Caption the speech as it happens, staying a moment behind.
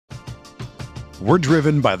We're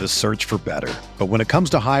driven by the search for better. But when it comes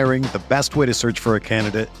to hiring, the best way to search for a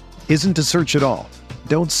candidate isn't to search at all.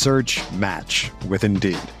 Don't search, match with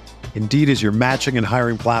Indeed. Indeed is your matching and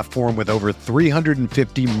hiring platform with over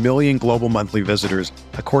 350 million global monthly visitors,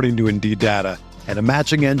 according to Indeed data, and a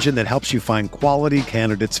matching engine that helps you find quality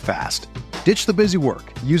candidates fast. Ditch the busy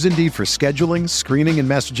work. Use Indeed for scheduling, screening, and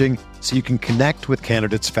messaging so you can connect with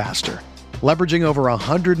candidates faster. Leveraging over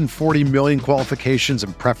 140 million qualifications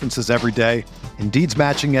and preferences every day, Indeed's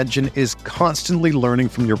matching engine is constantly learning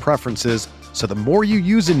from your preferences, so the more you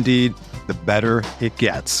use Indeed, the better it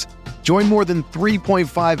gets. Join more than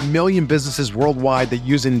 3.5 million businesses worldwide that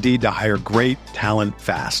use Indeed to hire great talent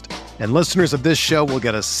fast. And listeners of this show will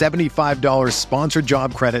get a $75 sponsored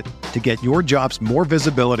job credit to get your jobs more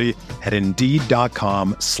visibility at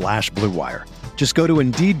Indeed.com/Blue Wire. Just go to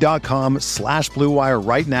Indeed.com/Blue Wire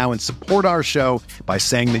right now and support our show by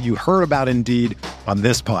saying that you heard about Indeed on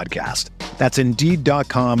this podcast. That's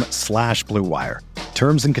Indeed.com/Blue Wire.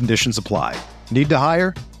 Terms and conditions apply. Need to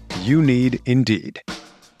hire? You need Indeed.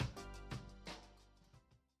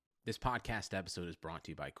 This podcast episode is brought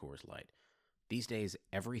to you by Coors Light. These days,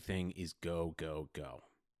 everything is go, go, go.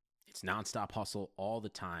 It's nonstop hustle all the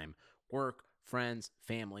time. Work, friends,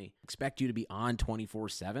 family, expect you to be on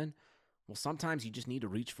 24/7. Well, sometimes you just need to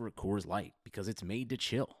reach for a Coors Light because it's made to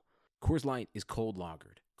chill. Coors Light is cold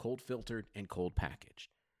lagered, cold filtered, and cold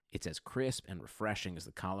packaged. It's as crisp and refreshing as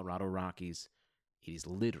the Colorado Rockies. It is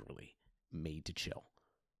literally made to chill.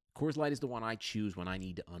 Coors Light is the one I choose when I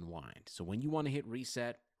need to unwind. So when you want to hit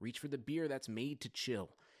reset, reach for the beer that's made to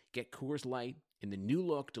chill. Get Coors Light in the new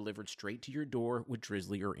look delivered straight to your door with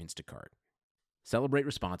Drizzly or Instacart. Celebrate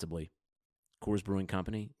responsibly. Coors Brewing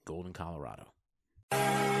Company, Golden, Colorado.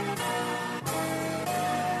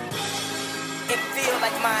 It feel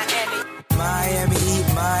like Miami. Miami,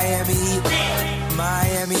 Miami,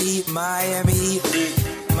 Miami, Miami,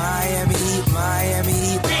 Miami, Miami,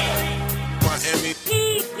 Miami,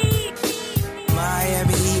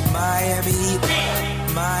 Miami, Miami,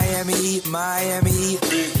 Miami, Miami,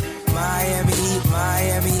 Miami,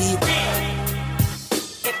 Miami.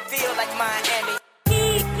 It feel like Miami.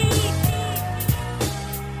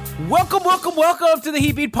 Welcome to the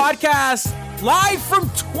Heat Beat Podcast, live from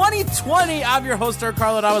 2020. I'm your host, Eric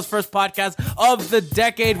Carlada's first podcast of the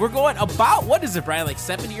decade. We're going about, what is it, Brian, like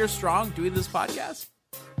 7 years strong doing this podcast?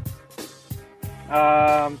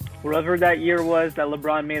 Whatever that year was that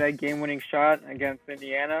LeBron made that game-winning shot against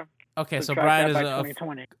Indiana. Okay, so Brian is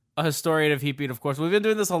a historian of Heat Beat, of course. We've been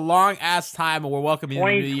doing this a long-ass time, and we're welcoming you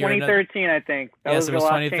to the year. 2013, I think. Yes, it was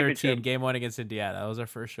 2013, game one against Indiana. That was our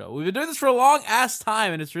first show. We've been doing this for a long-ass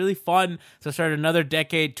time, and it's really fun to start another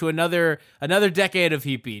decade to another decade of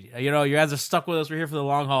Heat Beat. You know, you guys are stuck with us. We're here for the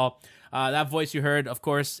long haul. That voice you heard, of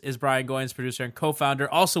course, is Brian Goins, producer and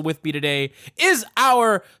co-founder. Also with me today is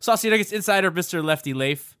our Saucy Nuggets insider, Mr. Lefty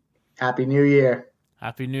Leif. Happy New Year.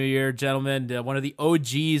 Happy New Year, gentlemen. One of the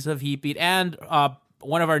OGs of Heat Beat and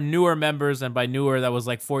one of our newer members, and by newer, that was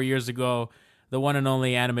like 4 years ago, the one and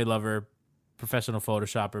only anime lover, professional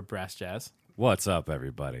photoshopper, Brass Jazz. What's up,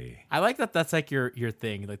 everybody? I like that that's like your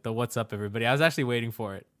thing, like the what's up, everybody. I was actually waiting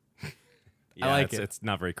for it. Yeah, I like it. It's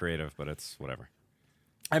not very creative, but it's whatever.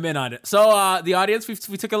 I'm in on it. So the audience,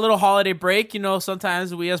 we took a little holiday break. You know,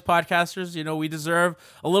 sometimes we as podcasters, you know, we deserve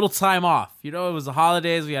a little time off. You know, it was the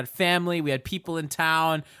holidays. We had family. We had people in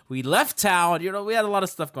town. We left town. You know, we had a lot of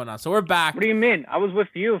stuff going on. So we're back. What do you mean? I was with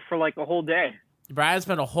you for like a whole day. Brian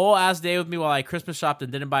spent a whole ass day with me while I Christmas shopped and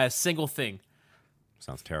didn't buy a single thing.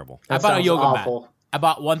 Sounds terrible. I bought a yoga awful. mat. I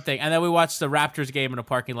bought one thing. And then we watched the Raptors game in a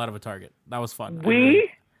parking lot of a Target. That was fun.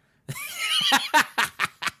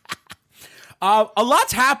 A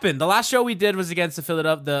lot's happened. The last show we did was against the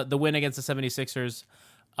Philadelphia, the win against the 76ers.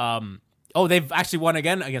 They've actually won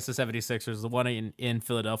again against the 76ers. The one in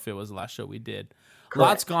Philadelphia was the last show we did. Correct.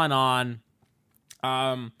 Lots gone on.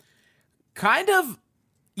 Kind of,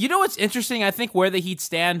 you know what's interesting? I think where the Heat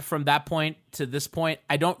stand from that point to this point,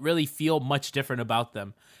 I don't really feel much different about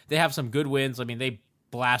them. They have some good wins. I mean, they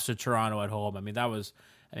blasted Toronto at home.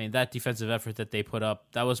 That defensive effort that they put up,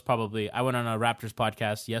 that was probably, I went on a Raptors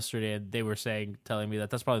podcast yesterday and they were telling me that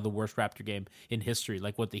that's probably the worst Raptor game in history.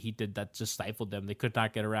 Like what the Heat did, that just stifled them. They could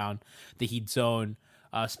not get around the Heat zone.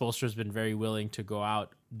 Spoelstra's been very willing to go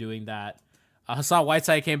out doing that. Hassan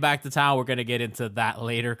Whiteside came back to town. We're going to get into that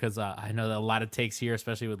later because I know that a lot of takes here,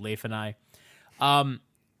 especially with Leif and I.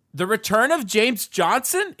 The return of James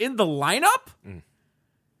Johnson in the lineup,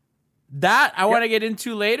 that I want to get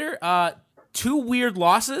into later. Two weird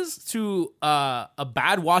losses to a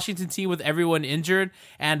bad Washington team with everyone injured.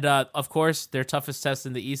 And, of course, their toughest test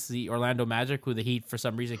in the East, the Orlando Magic, who the Heat, for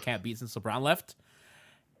some reason, can't beat since LeBron left.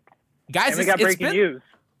 Guys, And we got it's breaking been, news.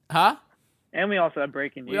 huh? And we also have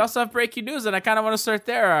breaking news. We also have breaking news, and I kind of want to start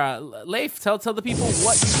there. Leif, tell the people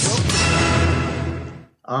what you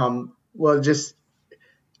wrote. Well, just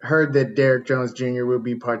heard that Derek Jones Jr. will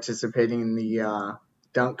be participating in the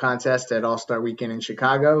dunk contest at All-Star Weekend in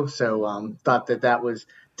Chicago. So thought that was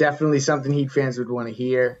definitely something Heat fans would want to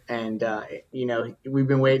hear. And, we've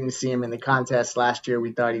been waiting to see him in the contest. Last year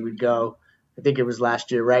we thought he would go. I think it was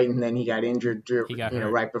last year, right? And then he got injured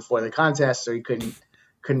right before the contest, so he couldn't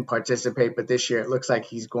participate. But this year it looks like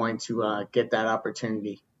he's going to get that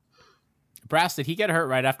opportunity. Brass, did he get hurt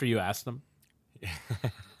right after you asked him?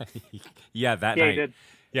 Yeah, that Yeah, night. he did.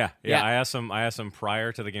 Yeah. Yeah. I asked him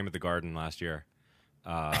prior to the game at the Garden last year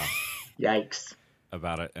Yikes.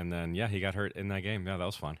 about it, and then he got hurt in that game. Yeah, that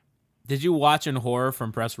was fun. Did you watch in horror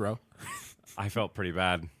from press row? I felt pretty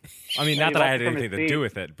bad. I mean, Yeah, not he that I walked had from anything his to do seat.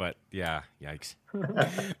 with it, but yeah, yikes.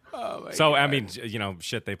 Oh my So I mean,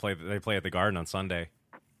 shit. They play at the Garden on Sunday.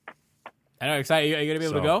 I know, excited. Are you gonna be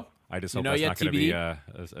able to So go? I just You hope know that's yet, not going to be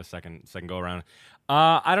TBD? a second go around.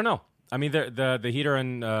 I don't know. I mean, the Heat are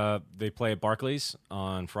in. They play at Barclays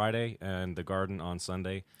on Friday and the Garden on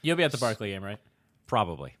Sunday. You'll be at the Barkley game, right?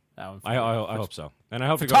 Probably. That one. I hope so, and I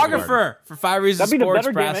hope to go to the Garden. Photographer for 5 Reasons That'd be the Sports. better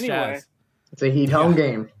game Brass anyway. Jazz. It's a Heat home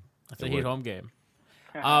game. It's a It Heat would. home game.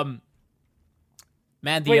 Uh-huh.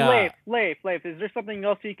 Man, Wait, Leif, is there something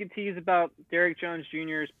else you can tease about Derek Jones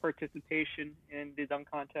Jr.'s participation in the dunk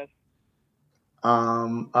contest?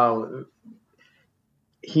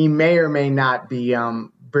 He may or may not be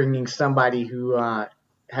bringing somebody who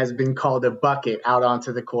has been called a bucket out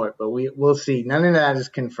onto the court, but we'll see. None of that is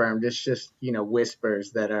confirmed. It's just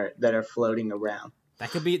whispers that are floating around.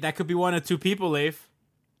 that could be one of two people, Leif.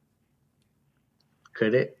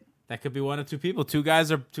 Could it? That could be one of two people. Two guys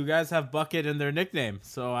have bucket in their nickname.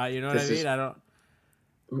 So you know what I mean? I don't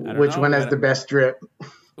Which know. one has the best drip?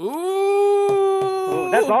 Ooh,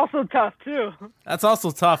 That's also tough too. That's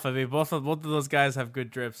also tough. I mean, both of those guys have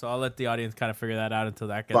good drips, so I'll let the audience kind of figure that out until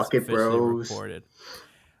that gets Bucket officially Bros. reported.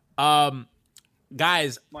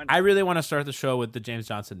 Guys, I really want to start the show with the James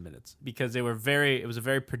Johnson minutes because it was a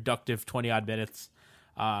very productive 20-odd minutes.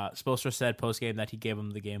 Spoelstra said post-game that he gave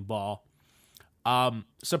him the game ball.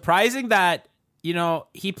 Surprising that,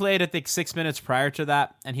 he played, I think, 6 minutes prior to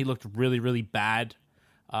that, and he looked really, really bad.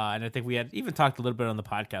 And I think we had even talked a little bit on the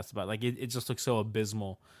podcast about, it just looked so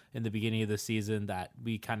abysmal in the beginning of the season that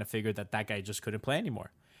we kind of figured that guy just couldn't play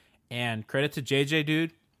anymore. And credit to JJ,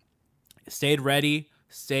 dude. Stayed ready.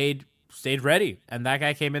 And that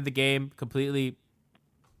guy came in the game completely,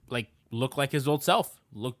 looked like his old self.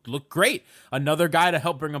 Looked great. Another guy to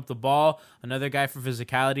help bring up the ball. Another guy for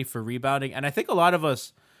physicality, for rebounding. And I think a lot of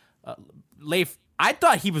us, Leif, I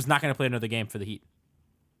thought he was not going to play another game for the Heat.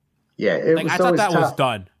 Yeah, I thought that was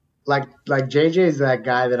done. Like JJ is that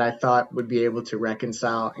guy that I thought would be able to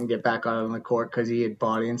reconcile and get back out on the court because he had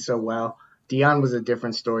bought in so well. Dion was a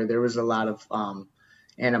different story. There was a lot of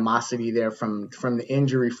animosity there from the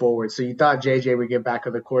injury forward. So you thought JJ would get back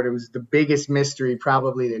on the court. It was the biggest mystery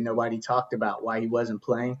probably that nobody talked about why he wasn't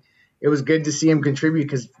playing. It was good to see him contribute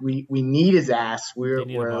because we need his ass. We're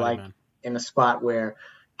in a spot where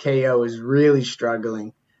KO is really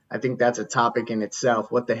struggling. I think that's a topic in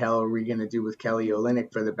itself. What the hell are we going to do with Kelly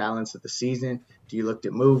Olynyk for the balance of the season? Do you look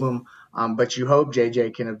to move him? But you hope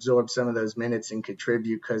JJ can absorb some of those minutes and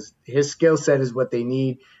contribute because his skill set is what they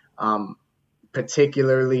need.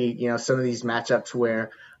 Particularly, some of these matchups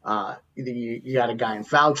where you got a guy in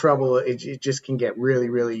foul trouble, it just can get really,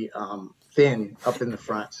 really thin up in the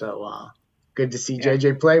front. So good to see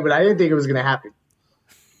JJ play, but I didn't think it was going to happen.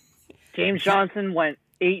 James Johnson went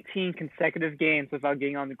 18 consecutive games without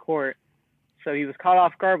getting on the court. So he was caught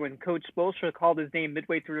off guard when Coach Spoelstra called his name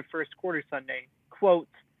midway through the first quarter Sunday. Quote,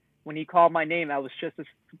 when he called my name, I was just as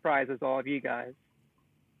surprised as all of you guys.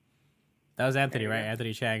 That was Anthony, right?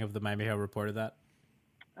 Anthony Chang of the Miami Herald reported that.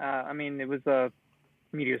 It was a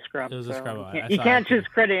media scrum. It was a scrum. You can't just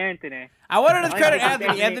credit Anthony. I wanted to credit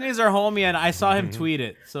Anthony. Anthony's our homie, and I saw him tweet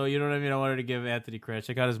it. So, you know what I mean? I wanted to give Anthony credit.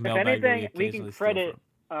 Check out his mailbag. If anything, we we can credit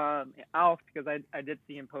Alex because I did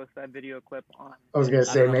see him post that video clip on. I was going to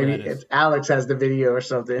say maybe if Alex has the video or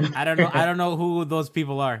something. I don't know who those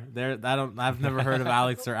people are. I've never heard of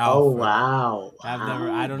Alex or Alf. Oh wow.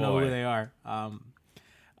 I don't know who they are.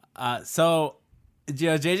 So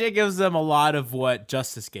JJ gives them a lot of what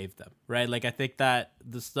Justice gave them, right? I think that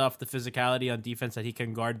the physicality on defense, that he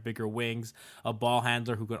can guard bigger wings, a ball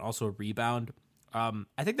handler who can also rebound. I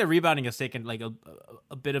think the rebounding has taken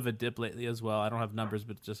a bit of a dip lately as well. I don't have numbers,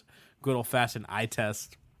 but just good old fashioned eye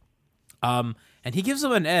test. And he gives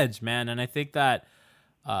them an edge, man. And I think that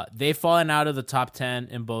they've fallen out of the top 10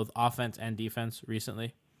 in both offense and defense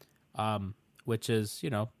recently. which is,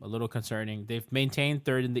 a little concerning. They've maintained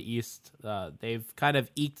third in the East. They've kind of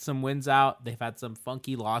eked some wins out. They've had some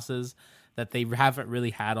funky losses that they haven't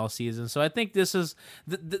really had all season. So I think this is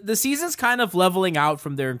the season's kind of leveling out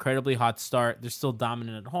from their incredibly hot start. They're still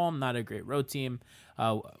dominant at home, not a great road team,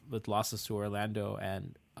 with losses to Orlando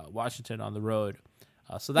and Washington on the road.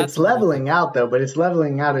 So that's it's leveling out though, but it's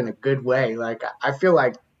leveling out in a good way. Like I feel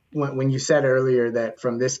like when you said earlier that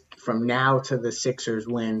from now to the Sixers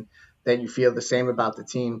win, that you feel the same about the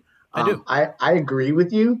team. I do. I agree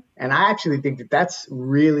with you, and I actually think that that's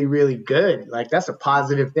really, really good. Like, that's a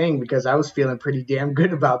positive thing because I was feeling pretty damn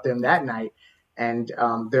good about them that night. And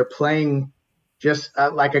they're playing just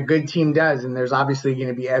like a good team does, and there's obviously going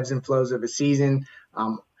to be ebbs and flows of a season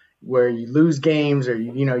where you lose games or,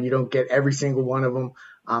 you don't get every single one of them.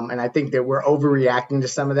 And I think that we're overreacting to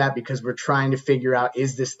some of that because we're trying to figure out,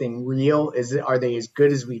 is this thing real? Are they as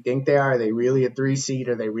good as we think they are? Are they really a 3 seed?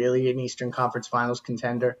 Are they really an Eastern Conference Finals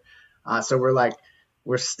contender? So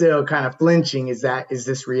we're still kind of flinching. Is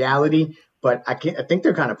this reality? But I think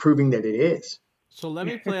they're kind of proving that it is. So let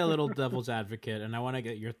me play a little devil's advocate, and I want to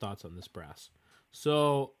get your thoughts on this, Brass.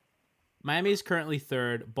 So Miami is currently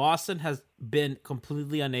third. Boston has been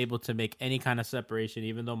completely unable to make any kind of separation,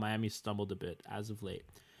 even though Miami stumbled a bit as of late.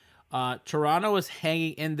 Toronto is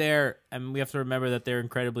hanging in there, and we have to remember that they're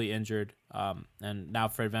incredibly injured. And now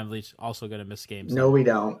Fred VanVleet's also going to miss games. No, we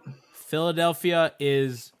don't. Philadelphia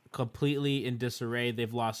is completely in disarray.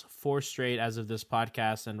 They've lost 4 straight as of this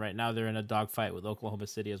podcast, and right now they're in a dogfight with Oklahoma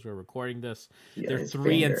City as we're recording this. Yeah, they're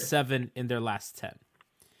 3-7 in their last 10.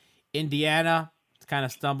 Indiana kind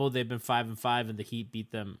of stumbled. They've been 5-5, and the Heat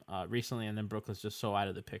beat them recently, and then Brooklyn's just so out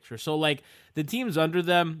of the picture. So, the teams under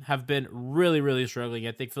them have been really, really struggling.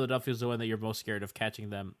 I think Philadelphia's the one that you're most scared of catching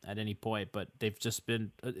them at any point, but they've just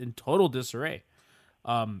been in total disarray.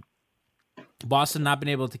 Boston not been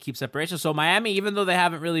able to keep separation. So Miami, even though they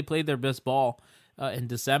haven't really played their best ball in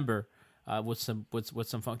December with some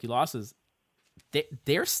funky losses,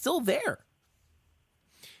 they're still there.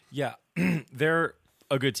 Yeah, they're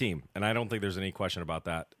a good team, and I don't think there's any question about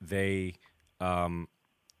that. They,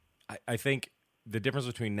 I think the difference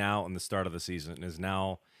between now and the start of the season is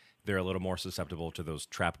now they're a little more susceptible to those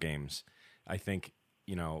trap games. I think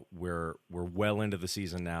we're well into the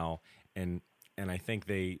season now, and I think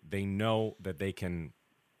they know that they can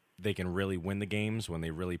really win the games when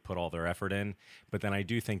they really put all their effort in. But then I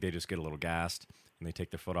do think they just get a little gassed and they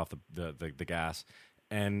take their foot off the gas,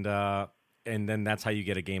 and then that's how you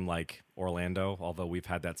get a game like Orlando. Although we've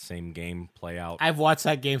had that same game play out, I've watched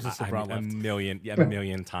that game since LeBron left a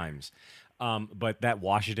million times. But that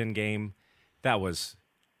Washington game, that was,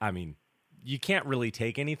 you can't really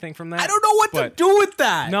take anything from that. I don't know what to do with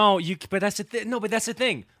that. No, but that's the thing. No, but that's the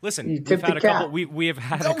thing. Listen, we've had a couple. We have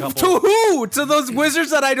had a couple. To who? To those Wizards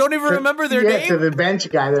that I don't even remember their name. To the bench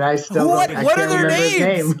guy that I still. What are their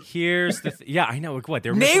names? Here's the. Yeah, I know. What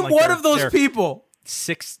they're name like one of those people.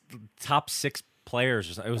 Top 6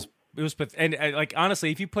 players. It was, and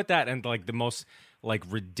honestly, if you put that in the most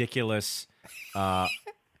ridiculous,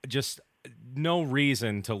 just no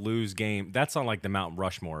reason to lose game. That's on the Mount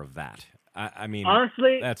Rushmore of that. I mean,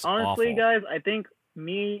 honestly, awful. guys, I think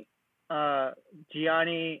me,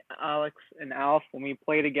 Gianni, Alex, and Alf, when we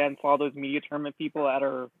played against all those media tournament people at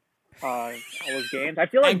our all those games, I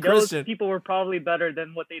feel like those people were probably better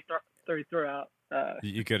than what they threw out.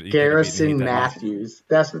 You could Garrison Matthews.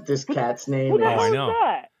 That's what this cat's name is. I know.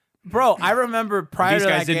 That? Bro, I remember prior These to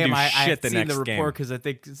guys that didn't game, do I shit had the seen next the report because I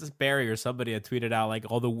think it's Barry or somebody had tweeted out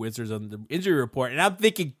all the Wizards on the injury report, and I'm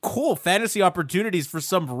thinking, cool, fantasy opportunities for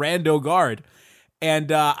some rando guard.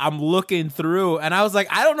 And I'm looking through, and I was like,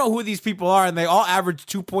 I don't know who these people are, and they all average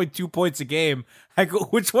 2.2 points a game. I go,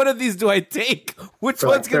 which one of these do I take? Which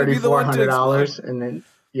one's going to be the one to $3,400, and then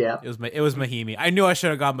it was Mahimi. I knew I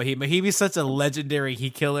should have gone Mahimi. Mahimi's such a legendary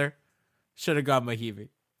Heat killer. Should have gone Mahimi.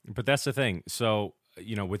 But that's the thing. So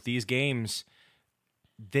with these games,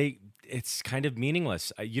 it's kind of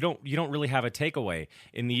meaningless. You don't really have a takeaway.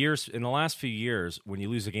 In the last few years, when you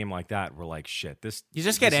lose a game like that, we're like, shit, you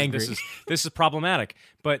just get angry. This is problematic.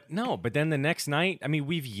 But then the next night,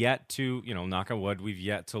 we've yet to, knock on wood, we've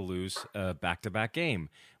yet to lose a back-to-back game,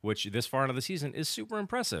 which this far into the season is super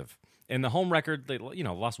impressive. And the home record, they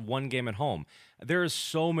lost 1 game at home. There are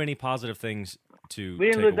so many positive things to We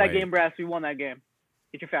didn't take lose that away. game, Brass. We won that game.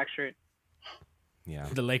 Get your facts straight. Yeah.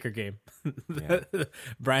 The Laker game. Yeah.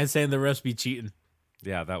 Brian saying the refs be cheating.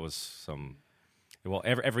 Yeah, that was some. Well,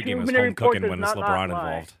 every game is 2-minute home report cooking does when it's not LeBron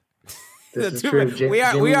lie. involved. this is true. We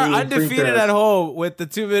are Jimmy undefeated free at throws. home with the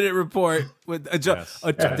 2-minute report with Yes,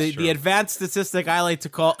 that's true. the advanced statistic I like to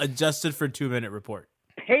call adjusted for 2-minute report.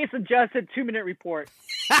 Case adjusted 2-minute report.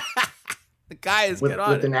 The guy is with, get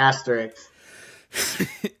on with it. an asterisk.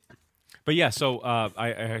 But yeah, so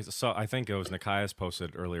I saw. I think it was Nikias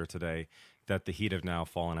posted earlier today that the Heat have now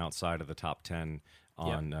fallen outside of the top 10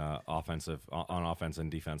 on offense and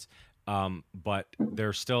defense. But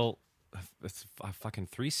they're still it's a fucking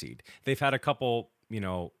 3 seed. They've had a couple,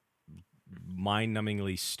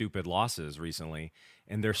 mind-numbingly stupid losses recently,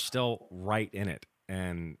 and they're still right in it.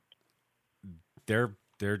 And they're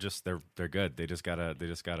good. They just gotta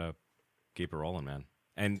keep it rolling, man.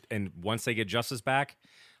 And once they get Justice back,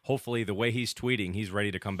 hopefully the way he's tweeting, he's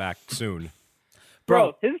ready to come back soon.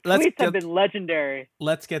 Bro, his tweets have been legendary.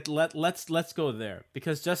 Let's go there,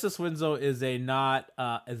 because Justice Winslow is a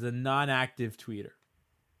non-active tweeter.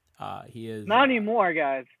 He is not anymore,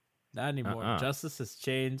 guys. Not anymore. Justice has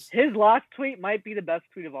changed. His last tweet might be the best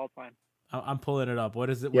tweet of all time. I'm pulling it up. What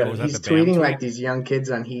is it? Yeah, What is he's tweeting like these young kids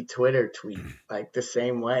on Heat Twitter tweet, like the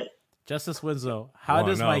same way. Justice Winslow, how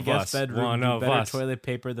does my guest bedroom do better toilet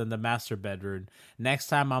paper than the master bedroom? Next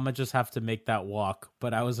time, I'm going to just have to make that walk,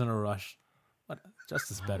 but I was in a rush.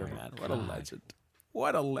 Justice better, man. What a legend.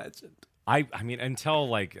 What a legend. I mean,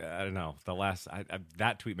 until I don't know, the last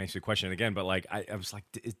that tweet makes me question it again. But I was like,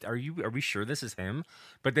 are we sure this is him?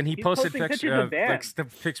 But then he's posted pics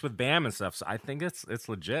with Bam and stuff. So I think it's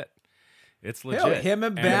legit. It's legit. Yo, him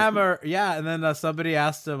and Bam are and then somebody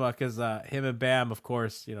asked him because him and Bam, of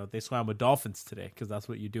course, they swam with dolphins today because that's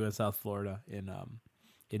what you do in South Florida in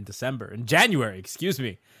January. Excuse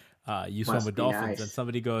me. You swim with dolphins, nice. And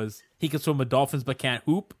somebody goes, he can swim with dolphins but can't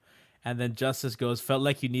hoop. And then Justice goes, felt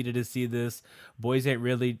like you needed to see this. Boys ain't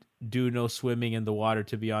really do no swimming in the water,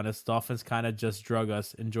 to be honest. Dolphins kind of just drug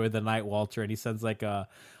us. Enjoy the night, Walter. And he sends like a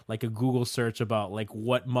Google search about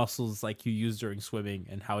what muscles you use during swimming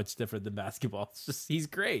and how it's different than basketball. It's just, he's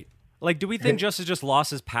great. Do we think Justice just lost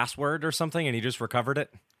his password or something and he just recovered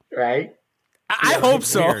it? Right. I hope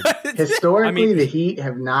so. Historically, the Heat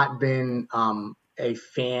have not been a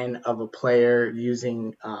fan of a player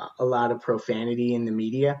using a lot of profanity in the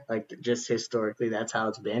media. Just historically, that's how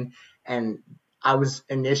it's been. And I was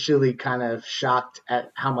initially kind of shocked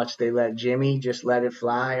at how much they let Jimmy just let it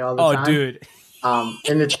fly all the time. Oh, dude.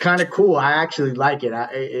 And it's kind of cool. I actually like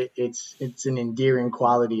it. It's an endearing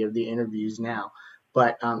quality of the interviews now.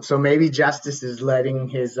 But so maybe Justice is letting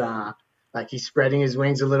his he's spreading his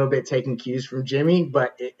wings a little bit, taking cues from Jimmy.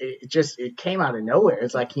 But it came out of nowhere.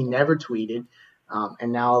 It's like he never tweeted.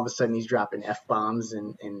 And now all of a sudden he's dropping F-bombs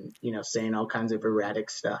and saying all kinds of erratic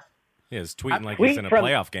stuff. Yeah, he's tweeting like he's in a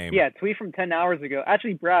playoff game. Yeah, tweet from 10 hours ago.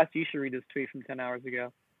 Actually, Brass, you should read this tweet from 10 hours ago.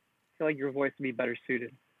 I feel like your voice would be better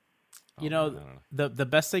suited. The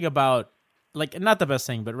best thing about, not the best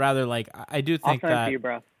thing, but rather, I do think that to you,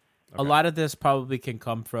 Brass. A lot of this probably can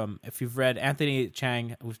come from, if you've read Anthony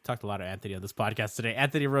Chang, we've talked a lot of Anthony on this podcast today.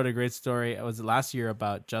 Anthony wrote a great story. It was last year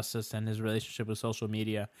about Justice and his relationship with social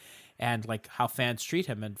media and how fans treat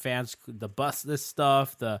him, and fans, this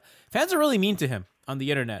stuff, the fans are really mean to him on the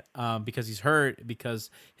internet because he's hurt, because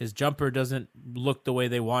his jumper doesn't look the way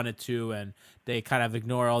they want it to, and they kind of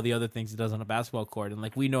ignore all the other things he does on a basketball court.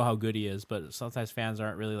 And we know how good he is, but sometimes fans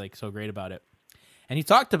aren't really so great about it. And he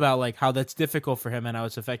talked about how that's difficult for him and how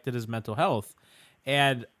it's affected his mental health.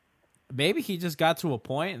 And maybe he just got to a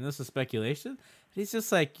point, and this is speculation, he's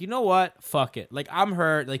just you know what? Fuck it. I'm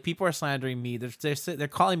hurt. People are slandering me. They're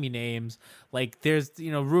calling me names. There's,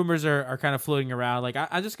 rumors are kind of floating around.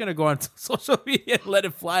 I'm just going to go on social media and let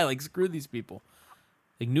it fly. Screw these people.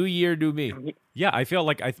 New year, new me. Yeah, I feel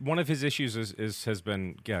one of his issues has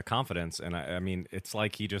been confidence. And I mean, it's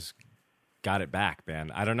he just got it back,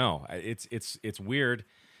 man. I don't know. It's weird.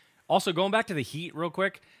 Also, going back to the Heat real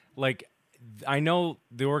quick, I know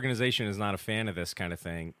the organization is not a fan of this kind of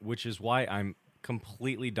thing, which is why I'm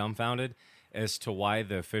completely dumbfounded as to why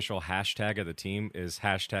the official hashtag of the team is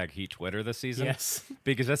 #Heat Twitter this season. Yes.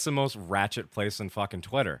 Because that's the most ratchet place in fucking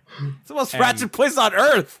Twitter. It's the most ratchet place on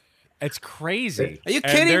earth. It's crazy. Are you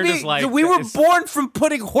kidding me? We were born from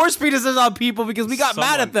putting horse penises on people because we got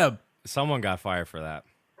mad at them. Someone got fired for that.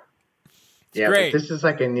 Yeah, great. But this is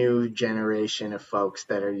a new generation of folks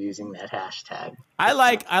that are using that hashtag. I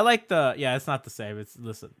like the it's not the same. It's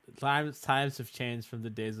listen, times have changed from the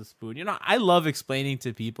days of Spoon. I love explaining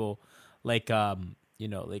to people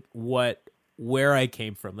where I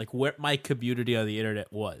came from, where my community on the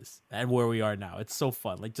internet was and where we are now. It's so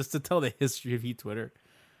fun. Just to tell the history of Heat Twitter.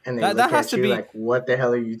 And they look at you what the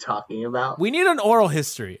hell are you talking about? We need an oral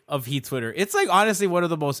history of Heat Twitter. It's honestly one of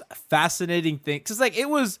the most fascinating things. Cause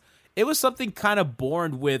it was something kind of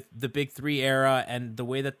born with the Big Three era and the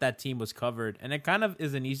way that team was covered. And it kind of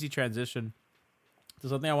is an easy transition to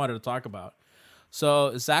something I wanted to talk about.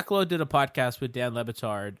 So Zach Lowe did a podcast with Dan Le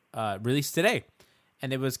Batard, released today.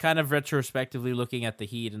 And it was kind of retrospectively looking at the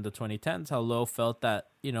Heat in the 2010s, how Lowe felt that,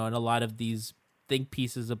 in a lot of these think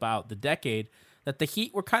pieces about the decade, that the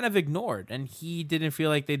Heat were kind of ignored. And he didn't feel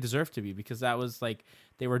like they deserved to be, because that was like,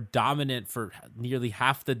 they were dominant for nearly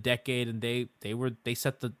half the decade, and they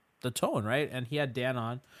set the tone, right? And he had Dan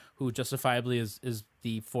on, who justifiably is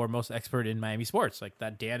the foremost expert in Miami sports. Like,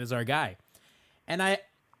 that Dan is our guy. And I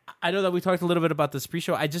know that we talked a little bit about this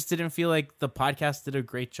pre-show. I just didn't feel like the podcast did a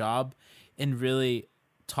great job in really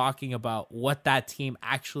talking about what that team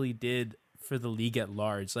actually did for the league at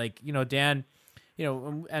large. Like, Dan,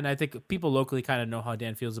 and I think people locally kind of know how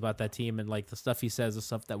Dan feels about that team, and like the stuff he says, the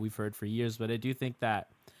stuff that we've heard for years. But I do think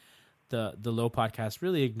that the Low podcast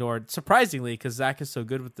really ignored, surprisingly, because Zach is so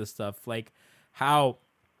good with this stuff, like how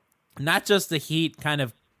not just the Heat kind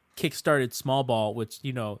of kickstarted small ball, which,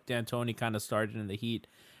 D'Antoni kind of started in the Heat,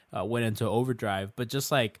 went into overdrive, but just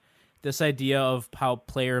like this idea of how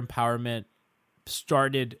player empowerment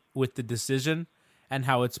started with the decision and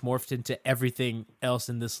how it's morphed into everything else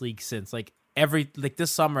in this league since. Like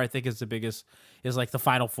this summer, I think is like the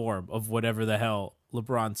final form of whatever the hell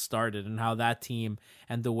LeBron started, and how that team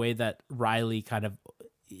and the way that Riley kind of,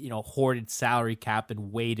 hoarded salary cap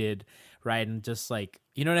and waited, right? And just like,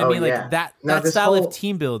 you know what I mean? Yeah. Like that style of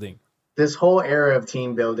team building. This whole era of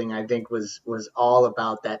team building, I think, was all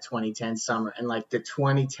about that 2010 summer, and like the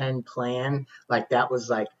 2010 plan, like that was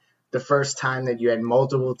like the first time that you had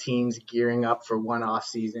multiple teams gearing up for one off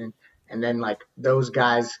season. And then like those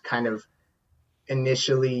guys kind of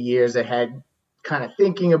initially years ahead, kind of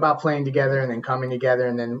thinking about playing together and then coming together.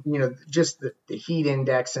 And then, just the Heat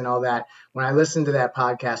index and all that. When I listened to that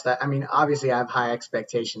podcast, I mean, obviously I have high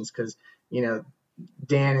expectations because,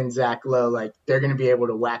 Dan and Zach Lowe, like they're going to be able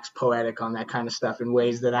to wax poetic on that kind of stuff in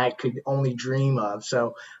ways that I could only dream of.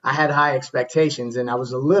 So I had high expectations, and I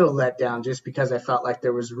was a little let down just because I felt like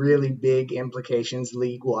there was really big implications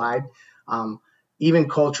league wide, even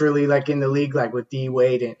culturally, like in the league, like with D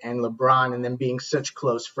Wade and LeBron, and them being such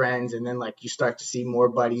close friends. And then like you start to see more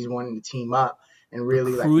buddies wanting to team up and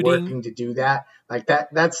really like working to do that. Like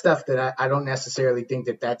that's stuff that I don't necessarily think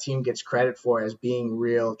that team gets credit for as being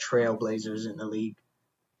real trailblazers in the league.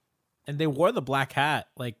 And they wore the black hat.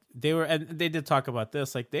 Like and they did talk about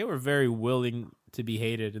this. Like they were very willing to be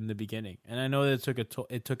hated in the beginning. And I know that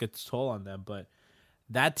it took its toll on them, but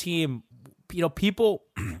that team, people,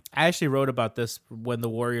 I actually wrote about this when the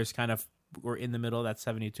Warriors kind of were in the middle of that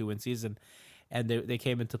 72 win season, and they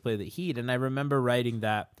came in to play the Heat. And I remember writing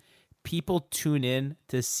that people tune in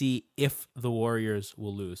to see if the Warriors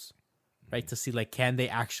will lose, right? To see, like, can they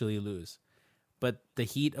actually lose? But the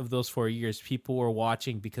Heat of those 4 years, people were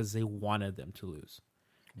watching because they wanted them to lose.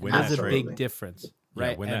 That's a big difference,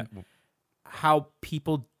 right? How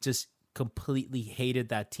people just completely hated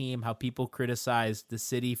that team, how people criticized the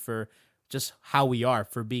city for just how we are,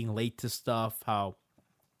 for being late to stuff, how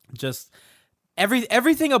just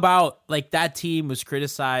everything about like that team was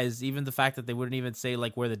criticized. Even the fact that they wouldn't even say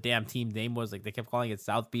like where the damn team name was, like they kept calling it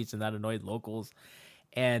South Beach, and that annoyed locals.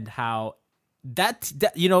 And how that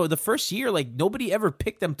the first year, like nobody ever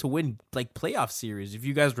picked them to win like playoff series. If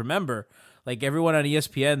you guys remember, like everyone on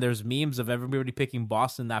ESPN, there's memes of everybody picking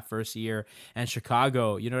Boston that first year and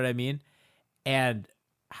Chicago, you know what I mean? And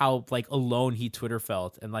how like alone Twitter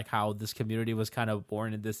felt, and like how this community was kind of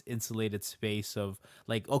born in this insulated space of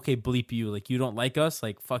like, okay, bleep you, like you don't like us,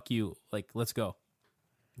 like fuck you, like let's go.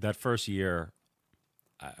 That first year,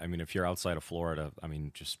 I mean, if you're outside of Florida, I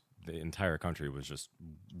mean, just the entire country was just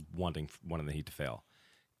wanting the Heat to fail.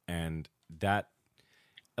 And that,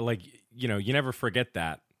 like, you never forget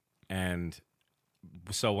that. And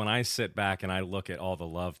so when I sit back and I look at all the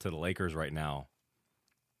love to the Lakers right now,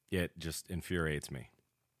 it just infuriates me.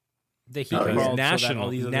 The Heat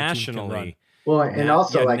nationally, well, and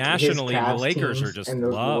also like nationally, his the Lakers teams are just and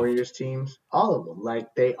those loved. Warriors teams, all of them,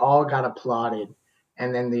 like they all got applauded.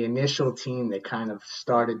 And then the initial team that kind of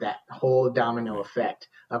started that whole domino effect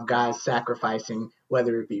of guys sacrificing,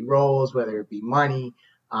 whether it be roles, whether it be money,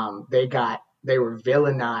 they were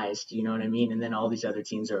villainized, you know what I mean? And then all these other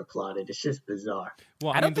teams are applauded. It's just bizarre.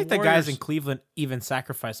 Well, I don't think the guys in Cleveland even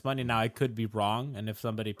sacrificed money. Now, I could be wrong, and if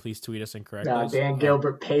somebody please tweet us and correct us. Dan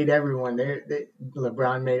Gilbert paid everyone.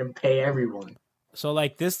 LeBron made him pay everyone. So,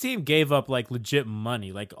 like, this team gave up, like, legit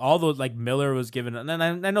money. Like, all those, like, Miller was given, and then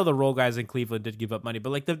I know the role guys in Cleveland did give up money,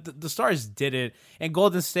 but, like, the stars didn't. And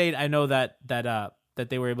Golden State, I know that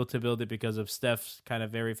they were able to build it because of Steph's kind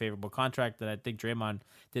of very favorable contract, that I think Draymond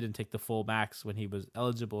didn't take the full max when he was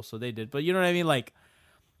eligible, so they did. But you know what I mean? Like,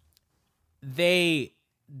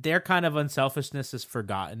 their kind of unselfishness is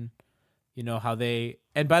forgotten You know how they,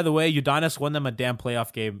 and by the way, Udonis won them a damn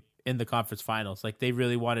playoff game in the conference finals. Like they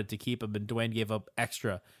really wanted to keep him, and Dwayne gave up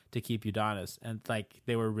extra to keep Udonis, and like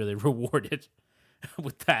they were really rewarded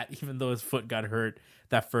with that, even though his foot got hurt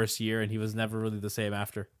that first year, and he was never really the same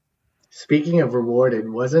after. Speaking of rewarded,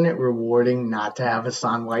 wasn't it rewarding not to have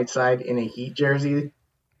Hassan Whiteside in a Heat jersey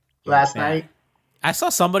last night? I saw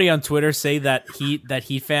somebody on Twitter say that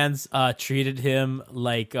Heat fans treated him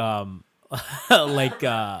like Cleveland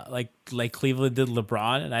did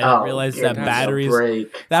LeBron, and I didn't realize that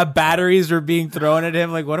batteries were being thrown at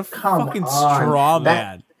him. Like, what a fucking straw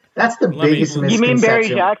man! That's the biggest misconception. You mean Barry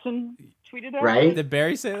Jackson tweeted that? Right? Did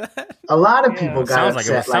Barry say that? A lot of people got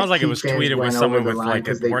upset. Sounds like it was tweeted with someone with like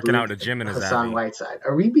working out in a gym in his Hassan Whiteside.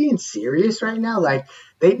 Are we being serious right now? Like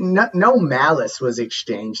no malice was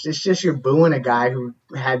exchanged. It's just you're booing a guy who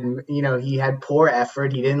had, he had poor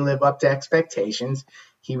effort. He didn't live up to expectations.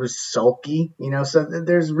 He was sulky, so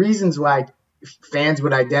there's reasons why fans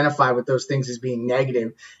would identify with those things as being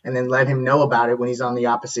negative and then let him know about it when he's on the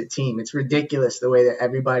opposite team. It's ridiculous the way that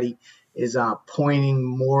everybody is pointing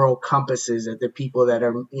moral compasses at the people that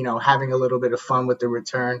are, having a little bit of fun with the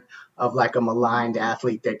return of like a maligned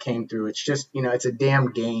athlete that came through. It's just, it's a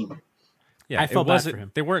damn game. Yeah, I felt bad for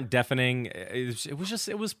him. They weren't deafening. It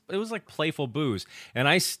was like playful boos, and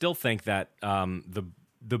I still think that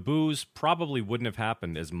the boos probably wouldn't have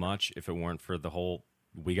happened as much if it weren't for the whole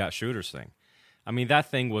 "we got shooters" thing. I mean,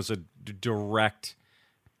 that thing was a direct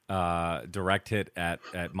hit at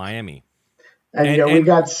Miami. And we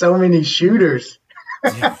got so many shooters.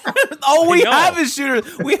 All we have is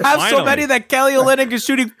shooters. We have so many that Kelly Olynyk is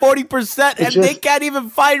shooting 40%, and they can't even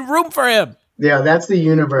find room for him. Yeah, that's the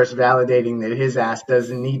universe validating that his ass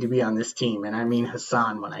doesn't need to be on this team, and I mean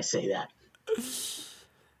Hassan when I say that.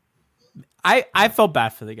 I felt bad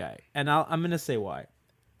for the guy, and I'm going to say why.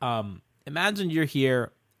 Imagine you're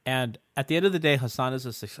here, and at the end of the day, Hassan is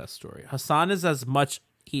a success story. Hassan is as much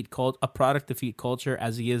a product of Heat culture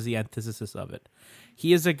as he is the antithesis of it.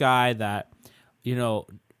 He is a guy that,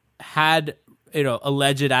 had,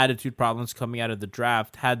 alleged attitude problems coming out of the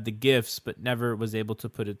draft, had the gifts, but never was able to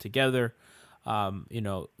put it together.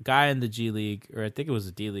 Guy in the G League, or I think it was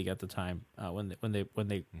the D League at the time, when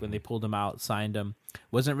they pulled him out, signed him,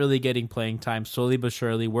 wasn't really getting playing time. Slowly but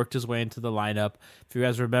surely worked his way into the lineup. If you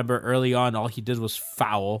guys remember, early on, all he did was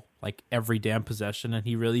foul like every damn possession, and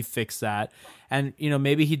he really fixed that. And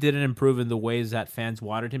maybe he didn't improve in the ways that fans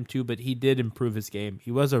wanted him to, but he did improve his game.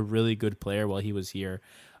 He was a really good player while he was here.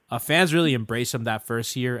 Fans really embraced him that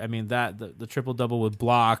first year. I mean, the triple double with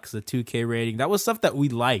blocks, the 2K rating, that was stuff that we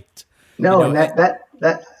liked. No, and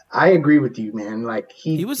that I agree with you, man. Like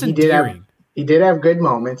he was endearing. He did have good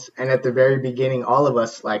moments, and at the very beginning, all of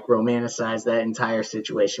us like romanticized that entire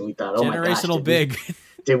situation. We thought, oh my gosh, generational big.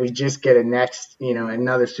 Did we just get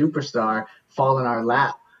another superstar fall in our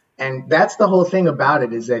lap? And that's the whole thing about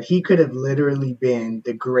it, is that he could have literally been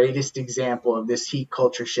the greatest example of this Heat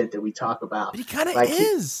culture shit that we talk about. But he kind of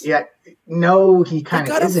is. He kind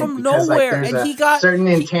of isn't. From because nowhere, there's a certain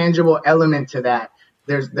intangible element to that.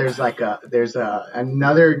 There's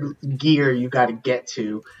another gear you got to get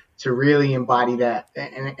to really embody that,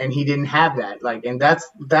 and he didn't have that. And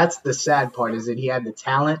that's the sad part, is that he had the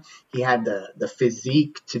talent, he had the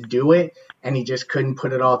physique to do it, and he just couldn't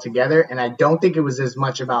put it all together. And I don't think it was as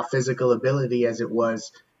much about physical ability as it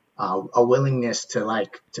was a willingness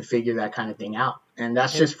to figure that kind of thing out. And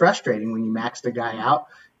that's just frustrating when you max the guy out.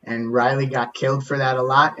 And Riley got killed for that a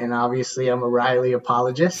lot, and obviously I'm a Riley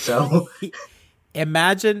apologist, so.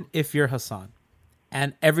 Imagine if you're Hassan,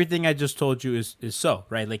 and everything I just told you is so,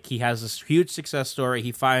 right? Like, he has this huge success story.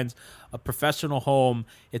 He finds a professional home.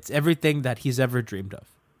 It's everything that he's ever dreamed of.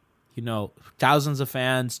 Thousands of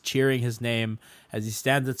fans cheering his name as he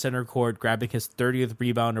stands at center court, grabbing his 30th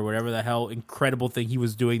rebound or whatever the hell incredible thing he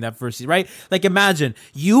was doing that first season, right? Like, imagine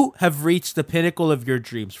you have reached the pinnacle of your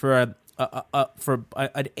dreams for an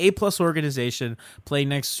A+ organization, playing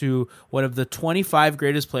next to one of the 25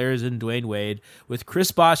 greatest players in Dwayne Wade, with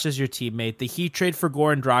Chris Bosh as your teammate. The Heat trade for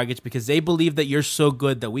Goran Dragic because they believe that you're so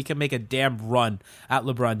good that we can make a damn run at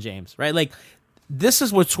LeBron James, right? Like, this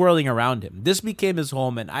is what's swirling around him. This became his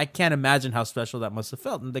home, and I can't imagine how special that must have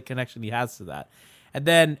felt and the connection he has to that. And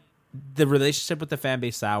then the relationship with the fan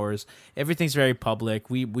base sours. Everything's very public.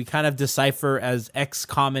 We kind of decipher as X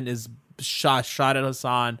comment is shot at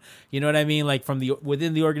Hassan, you know what I mean? Like, from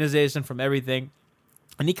within the organization, from everything.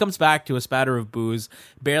 And he comes back to a spatter of boos,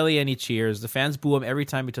 barely any cheers. The fans boo him every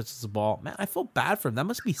time he touches the ball. Man, I feel bad for him. That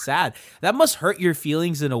must be sad. That must hurt your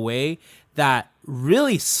feelings in a way that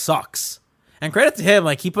really sucks. And credit to him,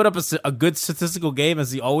 like, he put up a good statistical game,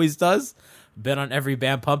 as he always does. bet on every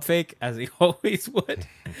Bam pump fake as he always would.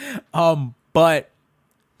 But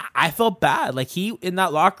I felt bad. Like he in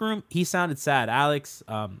that locker room, he sounded sad. Alex,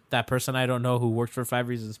 that person I don't know who works for 5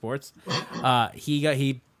 Reasons Sports,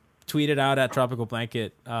 he tweeted out at Tropical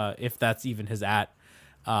Blanket, if that's even his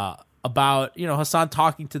about Hassan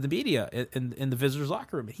talking to the media in the visitors'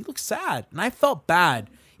 locker room. He looked sad, and I felt bad,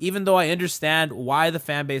 even though I understand why the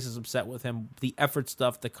fan base is upset with him. The effort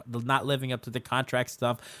stuff, the not living up to the contract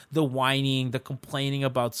stuff, the whining, the complaining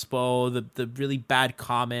about Spo, the really bad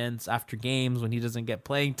comments after games when he doesn't get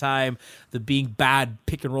playing time, the being bad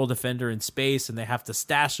pick and roll defender in space, and they have to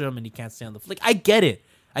stash him, and he can't stay on the flick. I get it.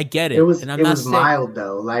 It was mild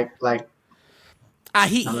though, like.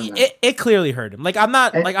 It clearly hurt him. Like I'm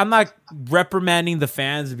not reprimanding the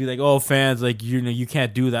fans and be like, oh fans, like you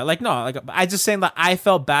can't do that. Like no, like I just saying that I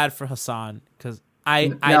felt bad for Hassan because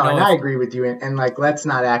I agree with you. And like let's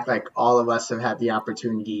not act like all of us have had the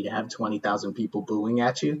opportunity to have 20,000 people booing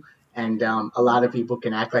at you. And a lot of people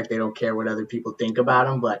can act like they don't care what other people think about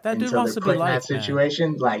them, but until they're put in that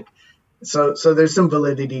situation, like so there's some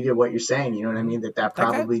validity to what you're saying. You know what I mean? That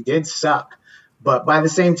probably did suck. But by the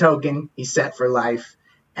same token, he's set for life.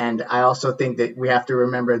 And I also think that we have to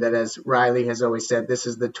remember that, as Riley has always said, this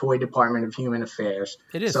is the toy department of human affairs.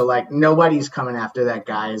 It is. So, like, nobody's coming after that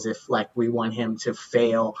guy as if, like, we want him to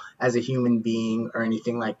fail as a human being or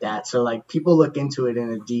anything like that. So, like, people look into it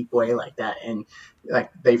in a deep way like that. And, like,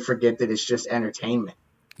 they forget that it's just entertainment.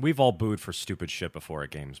 We've all booed for stupid shit before at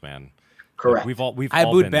games, man. Correct. Like, I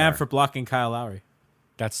all booed been Bam there. for blocking Kyle Lowry.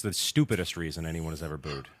 That's the stupidest reason anyone has ever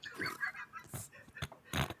booed.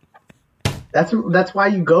 That's why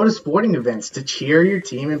you go to sporting events, to cheer your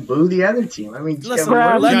team and boo the other team. I mean, Listen,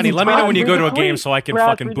 Johnny, let me know when you go to a game so I can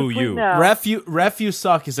fucking boo you. Ref you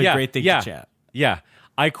suck is a great thing to chat. Yeah.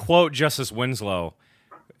 I quote Justice Winslow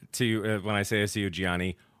to you when I say this to you,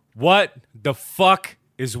 Gianni. What the fuck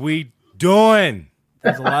is we doing?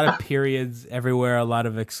 There's a lot of periods everywhere, a lot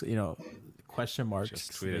of question marks.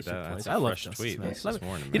 Just tweeted that. That's I love fresh tweet this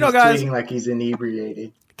morning. You know, guys, tweeting like he's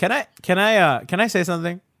inebriated. Can I say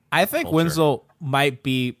something? I think Winslow might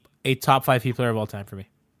be a top 5 Heat player of all time for me.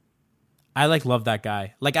 I love that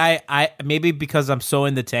guy. Like I maybe because I'm so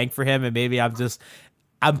in the tank for him, and maybe I'm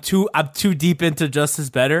too deep into Justice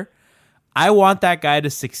Better. I want that guy to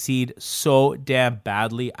succeed so damn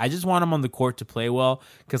badly. I just want him on the court to play well,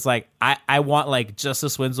 because I want like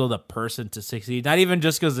Justice Winslow, the person, to succeed. Not even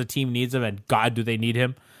just because the team needs him, and God do they need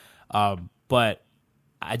him, but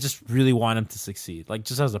I just really want him to succeed. Like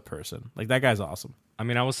just as a person, like that guy's awesome. I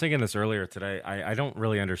mean, I was thinking this earlier today. I don't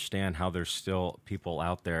really understand how there's still people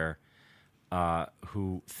out there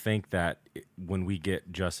who think that when we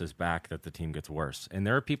get Justice back that the team gets worse. And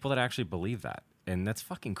there are people that actually believe that. And that's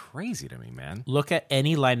fucking crazy to me, man. Look at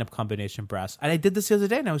any lineup combination, Brass. And I did this the other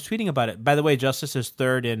day, and I was tweeting about it. By the way, Justice is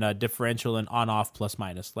third in differential and on-off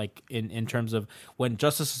plus-minus. Like in terms of when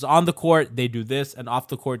Justice is on the court, they do this, and off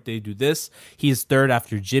the court, they do this. He's third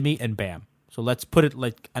after Jimmy and Bam. So let's put it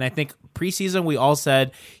and I think preseason we all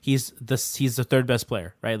said he's the third best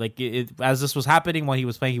player, right? Like as this was happening while he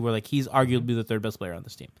was playing, we were like, he's arguably the third best player on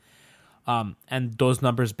this team. And those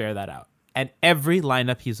numbers bear that out. And every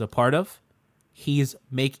lineup he's a part of,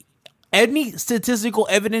 any statistical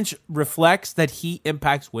evidence reflects that he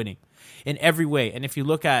impacts winning in every way. And if you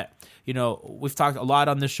look at, we've talked a lot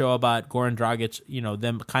on this show about Goran Dragic,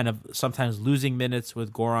 them kind of sometimes losing minutes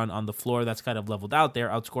with Goran on the floor. That's kind of leveled out there,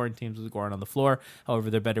 outscoring teams with Goran on the floor. However,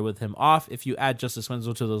 they're better with him off. If you add Justice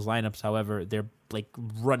Winslow to those lineups, however, they're like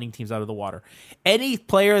running teams out of the water. Any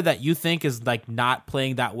player that you think is like not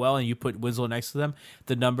playing that well and you put Winslow next to them,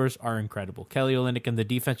 the numbers are incredible. Kelly Olynyk in the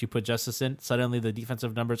defense, you put Justice in, suddenly the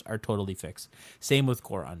defensive numbers are totally fixed. Same with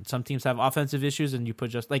Goran. Some teams have offensive issues and you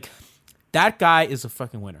put that guy is a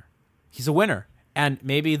fucking winner. He's a winner. And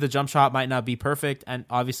maybe the jump shot might not be perfect, and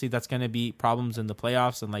obviously that's going to be problems in the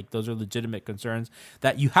playoffs, and like those are legitimate concerns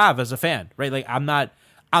that you have as a fan, right? Like I'm not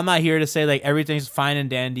here to say like everything's fine and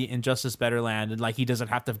dandy in Justice Better land, and like he doesn't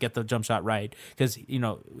have to get the jump shot right, because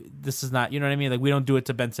this is not, you know what I mean? Like we don't do it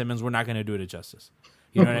to Ben Simmons, we're not going to do it to Justice.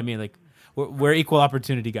 You know what I mean? Like we're equal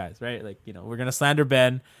opportunity guys, right? Like we're going to slander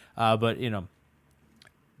Ben, but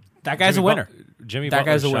that guy's a winner. Jimmy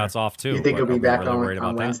Butler's shots off too. You think he'll be back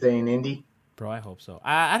on Wednesday in Indy? Bro, I hope so.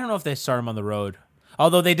 I don't know if they start him on the road.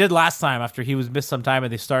 Although they did last time after he was missed some time,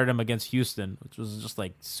 and they started him against Houston, which was just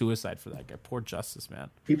like suicide for that guy. Poor Justice,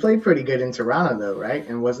 man. He played pretty good in Toronto, though, right?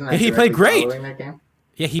 And wasn't that he played great following that game?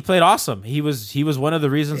 Yeah, he played awesome. He was one of the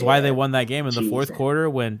reasons why they won that game in the fourth quarter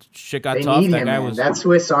when shit got They tough. need That him, guy man. was That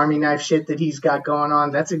Swiss Army knife shit that he's got going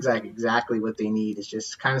on. That's exactly what they need. It's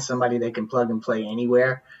just kind of somebody they can plug and play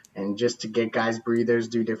anywhere, and just to get guys breathers,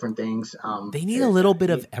 do different things. They need a little bit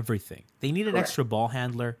of everything. They need an extra ball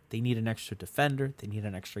handler. They need an extra defender. They need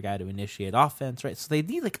an extra guy to initiate offense, right? So they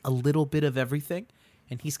need like a little bit of everything,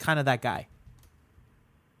 and he's kind of that guy.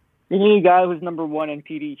 You need a guy who's number 1 in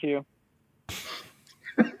PDQ.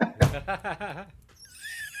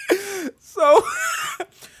 So,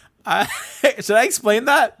 should I explain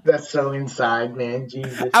that? That's so inside, man.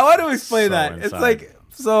 Jesus. I want to explain So that. inside. It's like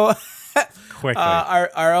so. Quickly.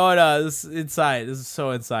 Our own this is inside. This is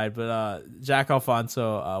so inside. But Jack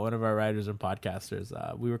Alfonso, one of our writers and podcasters,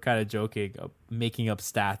 we were kind of joking, making up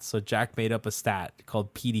stats. So Jack made up a stat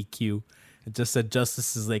called PDQ. It just said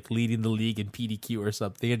Justice is like leading the league in PDQ or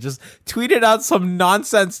something. And just tweeted out some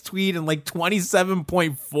nonsense tweet in like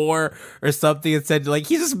 27.4 or something. It said like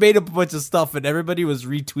he just made up a bunch of stuff and everybody was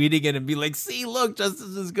retweeting it and be like, see, look, Justice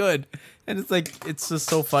is good. And it's like, it's just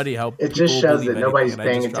so funny how It just people shows believe that nobody's anything, and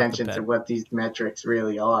I paying just dropped the attention to pen. what these metrics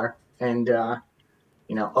really are. And,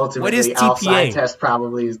 What ultimately, is outside TPA? test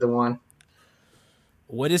probably is the one.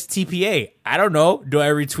 What is TPA? I don't know. Do I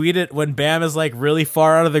retweet it when Bam is like really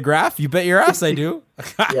far out of the graph? You bet your ass I do.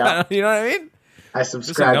 Yeah. You know what I mean? I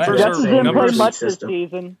subscribe to numbers that are- Justice same didn't play numbers- much this system.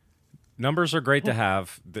 season. Numbers are great to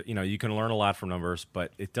have. You can learn a lot from numbers,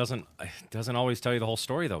 but it doesn't always tell you the whole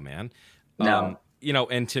story, though, man. No.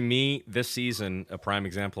 And to me, this season, a prime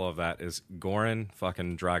example of that is Goran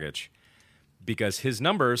fucking Dragic, because his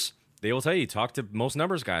numbers. They will tell you, talk to most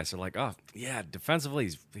numbers guys. They're like, oh, yeah, defensively,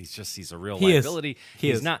 he's a real liability.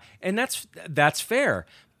 He's not. And that's fair.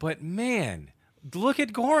 But, man, look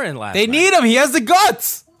at Goran last They night. need him. He has the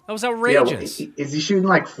guts. That was Yeah, outrageous. is he shooting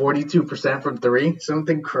like 42% from 3?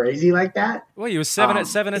 Something crazy like that? Well, he was 7 at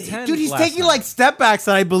 10. Dude, he's last taking night. like step backs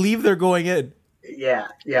and I believe they're going in. Yeah,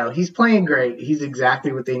 he's playing great. He's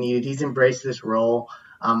exactly what they needed. He's embraced this role.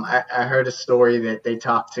 I heard a story that they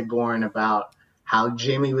talked to Goran about how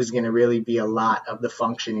Jimmy was going to really be a lot of the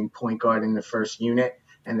functioning point guard in the first unit.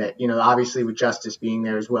 And that, obviously with Justice being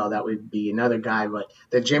there as well, that would be another guy, but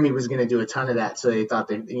that Jimmy was going to do a ton of that. So they thought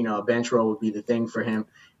that, a bench role would be the thing for him.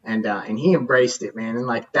 And he embraced it, man.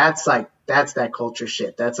 And that's that culture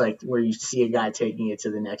shit. That's like where you see a guy taking it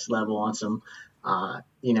to the next level on some,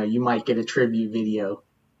 you might get a tribute video.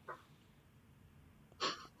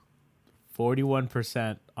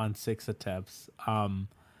 41% on 6 attempts.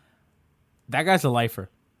 That guy's a lifer,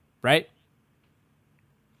 right?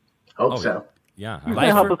 Hope so. Yeah. He's I- going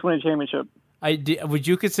to help us win a championship. Would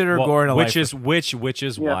you consider Well, Goran a which lifer? which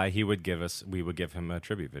is why we would give him a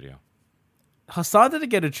tribute video. Hassan didn't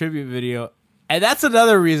get a tribute video, and that's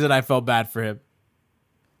another reason I felt bad for him.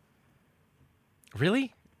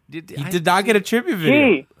 Really? He did not get a tribute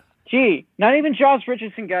video. Not even Josh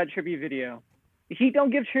Richardson got a tribute video. He don't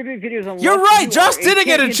give tribute videos unless You're right. you Josh are a didn't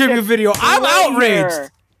get a tribute championship video. I'm player.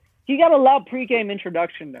 outraged. He got a loud pregame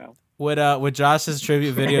introduction though. Would Josh's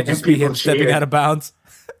tribute video just be him People stepping cheer. out of bounds?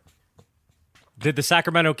 Did the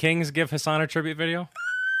Sacramento Kings give Hassan a tribute video?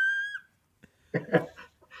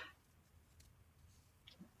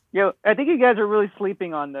 Yo, I think you guys are really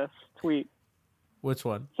sleeping on this tweet. Which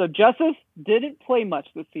one? So Justice didn't play much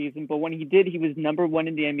this season, but when he did, he was number 1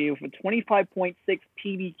 in the NBA with a 25.6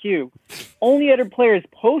 PDQ. Only other players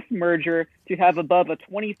post-merger to have above a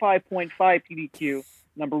 25.5 PDQ.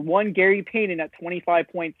 Number 1, Gary Payton at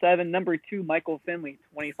 25.7. Number 2, Michael Finley,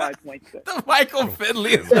 25.6. The Michael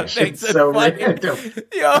Finley is what makes it so funny. random.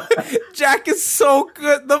 Yo, Jack is so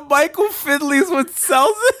good. The Michael Finley is what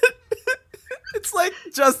sells it. It's like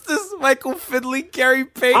Justice, Michael Finley, Gary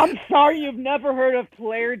Payton. I'm sorry you've never heard of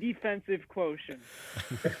player defensive quotient.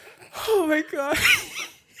 Oh my god.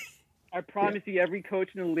 I promise you every coach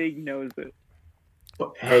in the league knows it.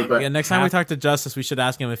 Hey, but Yeah, next time we talk to Justice, we should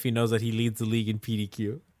ask him if he knows that he leads the league in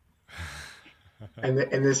PDQ. and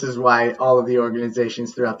this is why all of the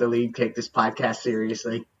organizations throughout the league take this podcast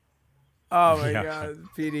seriously. Oh my Yeah. god,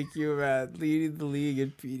 PDQ, man, leading the league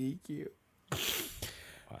in PDQ.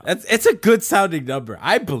 It's a good sounding number.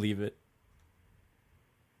 I believe it.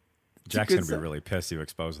 Jack's good gonna be sign. really pissed you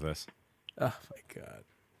exposed this. Oh my god,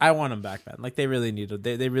 I want him back, man. Like they really need it.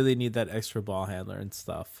 They really need that extra ball handler and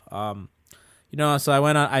stuff. So I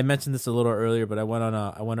went on. I mentioned this a little earlier, but I went on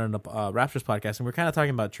a Raptors podcast, and we're kind of talking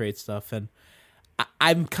about trade stuff. And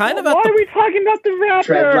I'm kind of at Why the. are we talking about the Raptors?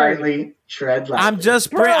 Tread lightly. Tread lightly. I'm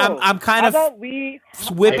just. Bro, I'm kind how of about we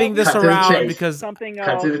whipping this Cut to the around chase. because something Cut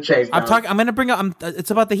else? to the chase. I'm dog. talking. I'm gonna bring up.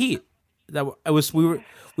 It's about the Heat.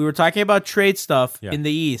 We were talking about trade stuff Yeah. in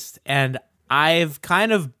the East, and I've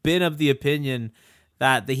kind of been of the opinion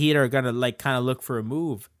that the Heat are gonna like kind of look for a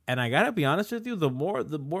move. And I gotta be honest with you, the more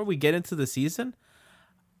we get into the season,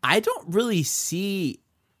 I don't really see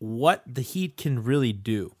what the Heat can really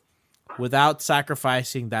do without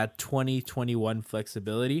sacrificing that 2021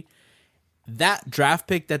 flexibility. That draft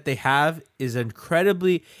pick that they have is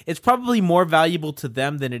it's probably more valuable to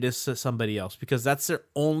them than it is to somebody else, because that's their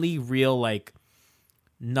only real like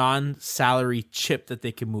non-salary chip that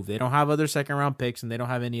they can move. They don't have other second round picks and they don't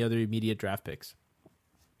have any other immediate draft picks.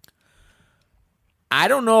 I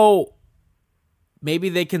don't know. Maybe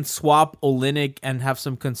they can swap Olynyk and have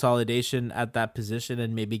some consolidation at that position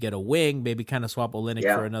and maybe get a wing, maybe kind of swap Olynyk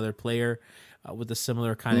for another player with a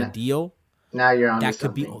similar kind of deal. Now you're on that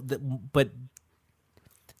could something. be, but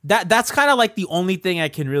that's kind of like the only thing I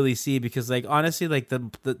can really see, because like honestly, like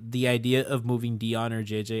the idea of moving Dion or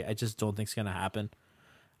JJ, I just don't think it's gonna happen.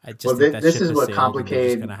 I just think that this ship is what sailed, complicated. and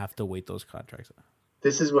they're just gonna have to wait those contracts.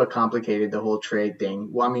 This is what complicated the whole trade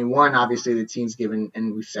thing. Well, I mean, one, obviously the team's given,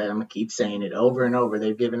 and we've said, I'm gonna keep saying it over and over,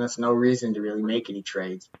 they've given us no reason to really make any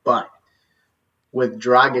trades. But with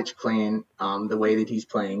Dragic playing the way that he's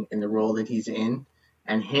playing and the role that he's in,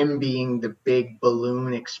 and him being the big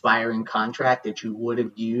balloon expiring contract that you would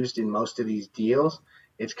have used in most of these deals,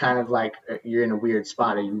 it's kind of like you're in a weird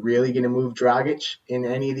spot. Are you really going to move Dragic in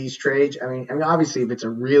any of these trades? I mean, obviously, if it's a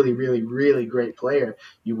really, really, really great player,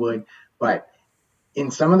 you would. But in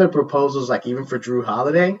some of the proposals, like even for Drew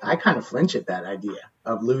Holiday, I kind of flinch at that idea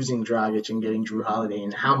of losing Dragic and getting Drew Holiday,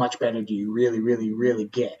 and how much better do you really, really, really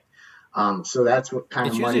get? So that's what kind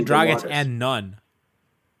it's of money. It's usually Dragic and none.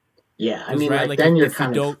 Yeah, I mean, right? like then if, you're if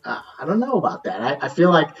kind you of. I don't know about that. I feel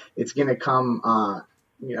like it's going to come, a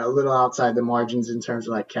little outside the margins in terms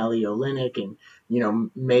of like Kelly Olynyk, and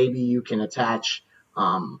maybe you can attach,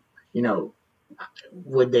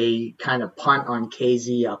 would they kind of punt on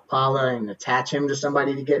KZ Okpala and attach him to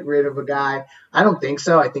somebody to get rid of a guy? I don't think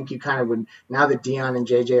so. I think you kind of would, now that Dion and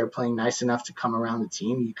JJ are playing nice enough to come around the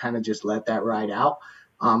team, you kind of just let that ride out.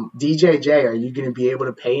 DJJ, are you going to be able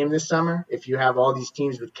to pay him this summer? If you have all these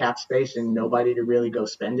teams with cap space and nobody to really go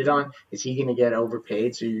spend it on, is he going to get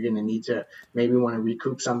overpaid? So you're going to need to maybe want to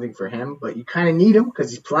recoup something for him, but you kind of need him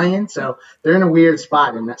because he's playing. So they're in a weird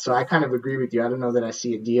spot. And so I kind of agree with you. I don't know that I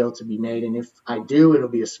see a deal to be made. And if I do, it'll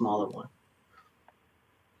be a smaller one.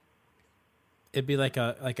 It'd be like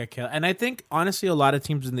a kill. And I think, honestly, a lot of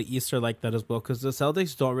teams in the East are like that as well, because the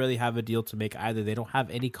Celtics don't really have a deal to make either. They don't have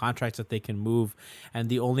any contracts that they can move, and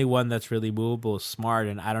the only one that's really movable is Smart,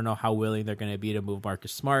 and I don't know how willing they're going to be to move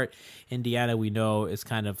Marcus Smart. Indiana, we know, is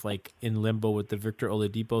kind of like in limbo with the Victor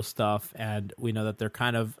Oladipo stuff, and we know that they're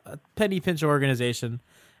kind of a penny pinch organization.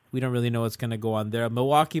 We don't really know what's going to go on there.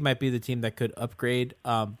 Milwaukee might be the team that could upgrade,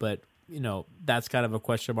 but that's kind of a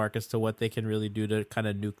question mark as to what they can really do to kind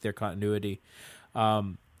of nuke their continuity.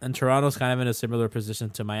 And Toronto's kind of in a similar position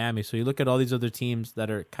to Miami. So you look at all these other teams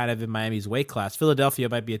that are kind of in Miami's weight class. Philadelphia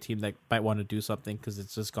might be a team that might want to do something because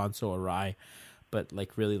it's just gone so awry. But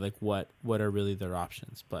what are really their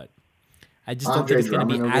options? But I just don't think it's going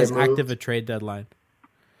to be as active a trade deadline.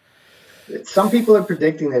 Some people are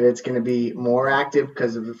predicting that it's going to be more active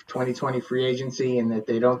because of 2020 free agency, and that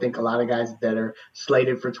they don't think a lot of guys that are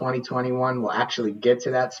slated for 2021 will actually get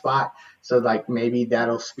to that spot. So like maybe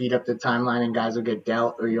that'll speed up the timeline and guys will get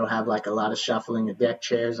dealt, or you'll have like a lot of shuffling of deck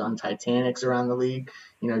chairs on Titanics around the league,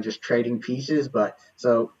 just trading pieces. But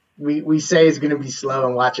so we say it's going to be slow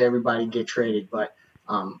and watch everybody get traded, but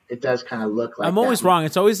it does kind of look like I'm always wrong.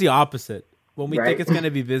 It's always the opposite. When we think it's going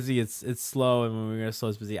to be busy, it's slow, and when we're going to slow,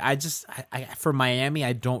 it's busy. I for Miami,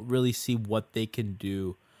 I don't really see what they can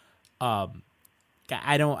do. I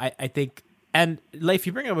think, and Leif,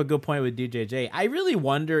 you bring up a good point with DJJ. I really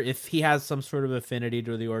wonder if he has some sort of affinity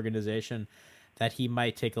to the organization that he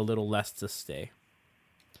might take a little less to stay.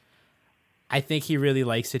 I think he really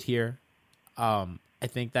likes it here. I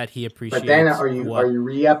think that he appreciates. But then, are you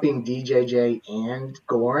re-upping DJJ and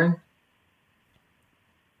Goran?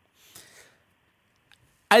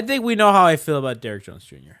 I think we know how I feel about Derrick Jones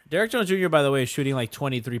Jr. Derrick Jones Jr., by the way, is shooting like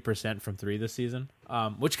 23% from three this season,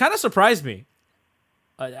 which kind of surprised me.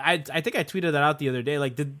 I think I tweeted that out the other day.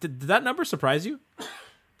 Like, did that number surprise you?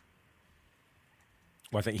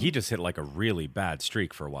 Well, I think he just hit like a really bad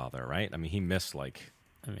streak for a while there, right? I mean, he missed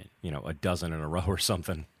a dozen in a row or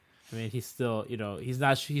something. I mean, he's still,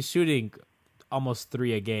 he's shooting almost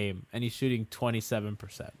 3 a game, and he's shooting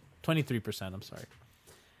 23%. I'm sorry.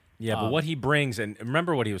 Yeah, but what he brings, and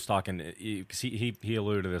remember what he was talking, he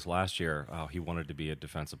alluded to this last year, how he wanted to be a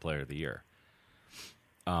defensive player of the year.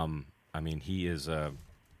 I mean, he's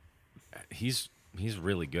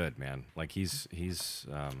really good, man. Like he's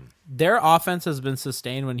Their offense has been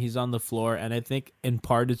sustained when he's on the floor, and I think in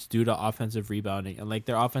part it's due to offensive rebounding. And like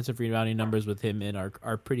their offensive rebounding numbers with him in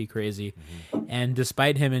are pretty crazy. And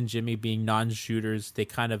despite him and Jimmy being non-shooters, they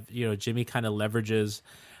kind of, Jimmy kind of leverages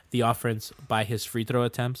the offense by his free throw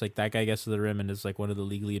attempts. Like that guy gets to the rim and is like one of the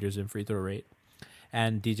league leaders in free throw rate.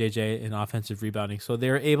 And DJJ in offensive rebounding. So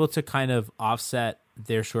they're able to kind of offset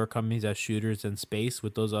their shortcomings as shooters and space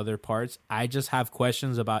with those other parts. I just have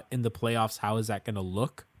questions about in the playoffs, how is that going to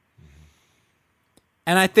look?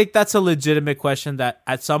 And I think that's a legitimate question that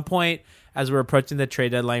at some point, as we're approaching the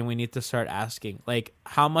trade deadline, we need to start asking, like,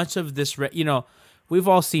 how much of this, we've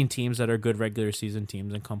all seen teams that are good regular season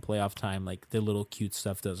teams and come playoff time, like the little cute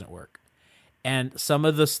stuff doesn't work. And some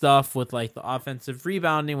of the stuff with like the offensive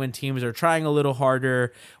rebounding when teams are trying a little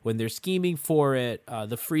harder, when they're scheming for it,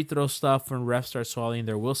 the free throw stuff when refs start swallowing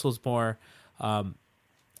their whistles more. I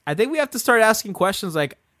think we have to start asking questions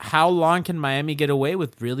like, how long can Miami get away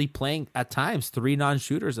with really playing at times 3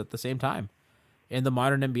 non-shooters at the same time in the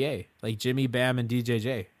modern NBA, like Jimmy, Bam, and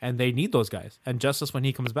DJJ? And they need those guys. And Justice when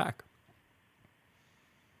he comes back.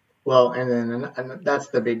 Well, and that's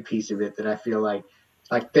the big piece of it that I feel like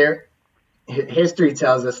history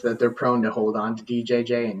tells us that they're prone to hold on to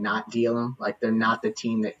DJJ and not deal him. Like they're not the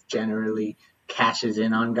team that generally cashes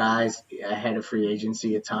in on guys ahead of free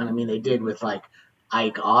agency a ton. I mean, they did with like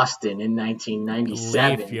Ike Austin in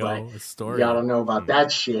 1997. Y'all don't know about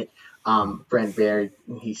that shit. Brent Barry,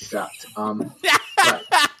 he sucked.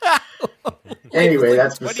 Anyway,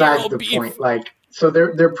 that's besides the point. Like, so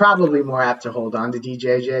they're probably more apt to hold on to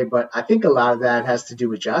DJJ, but I think a lot of that has to do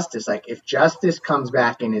with Justice. Like if Justice comes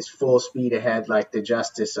back and is full speed ahead, like the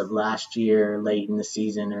Justice of last year, late in the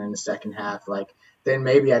season or in the second half, like then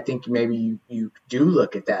maybe you do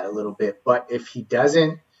look at that a little bit. But if he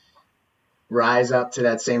doesn't rise up to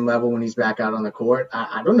that same level when he's back out on the court,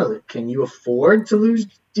 I don't know. Can you afford to lose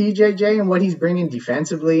DJJ and what he's bringing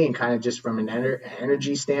defensively and kind of just from an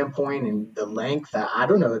energy standpoint and the length? I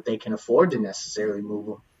don't know that they can afford to necessarily move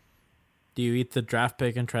him. Do you eat the draft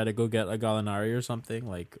pick and try to go get a Gallinari or something?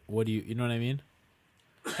 Like, what do you know what I mean?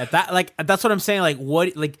 At that, like, that's what I'm saying.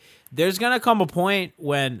 Like, there's going to come a point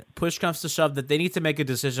when push comes to shove that they need to make a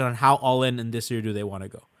decision on how all in this year do they want to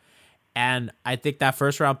go. And I think that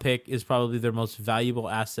first round pick is probably their most valuable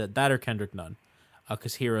asset, that or Kendrick Nunn,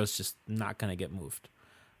 because Hero's just not going to get moved.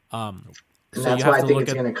 And that's why I think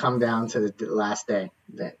it's going to come down to the last day,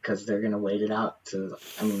 because they're going to wait it out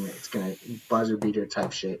it's going to buzzer beater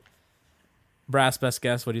type shit. Brass, best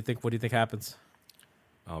guess. What do you think? What do you think happens?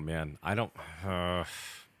 Oh man, I don't.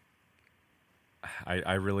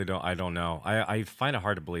 I really don't. I don't know. I find it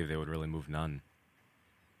hard to believe they would really move Nunn.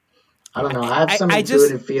 I don't know. I have some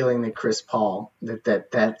intuitive feeling that Chris Paul,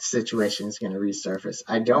 that situation is going to resurface.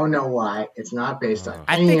 I don't know why. It's not based on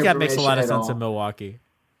I any think that makes a lot of sense all. in Milwaukee.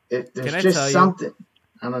 There's just something.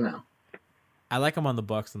 I don't know. I like him on the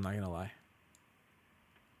Bucks. I'm not going to lie.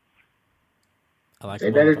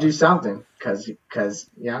 They better do something because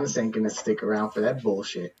Giannis ain't going to stick around for that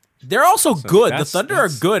bullshit. They're also good. The Thunder are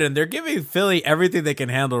good, and they're giving Philly everything they can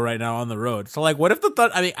handle right now on the road. So, like, what if the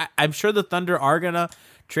Thunder... I mean, I'm sure the Thunder are going to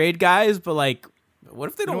trade guys, but, like, what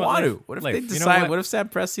if they don't want to? What if they decide... What if Sam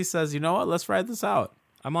Presti says, you know what, let's ride this out?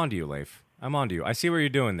 I'm on to you, Leif. I'm on to you. I see what you're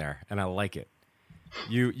doing there, and I like it.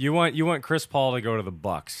 You want Chris Paul to go to the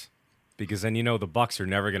Bucks, because then the Bucks are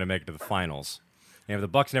never going to make it to the finals. And if the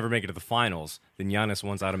Bucks never make it to the finals, then Giannis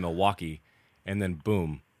wants out of Milwaukee, and then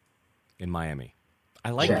boom, in Miami. I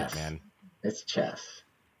like that, man. It's chess.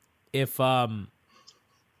 If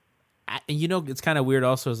it's kind of weird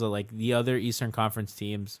also is that like the other Eastern Conference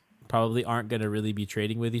teams probably aren't going to really be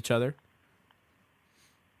trading with each other.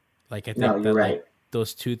 Like I think you're right. Like,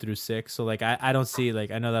 those 2 through 6. So like I don't see, like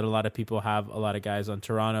I know that a lot of people have a lot of guys on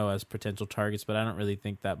Toronto as potential targets, but I don't really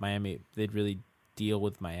think that they'd really deal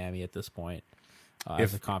with Miami at this point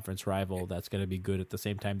as a conference rival that's going to be good at the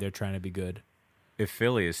same time they're trying to be good. If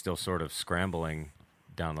Philly is still sort of scrambling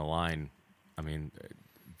down the line, I mean,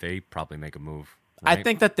 they probably make a move. Right? I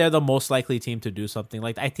think that they're the most likely team to do something.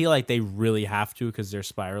 Like I feel like they really have to because they're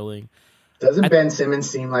spiraling. Doesn't Ben Simmons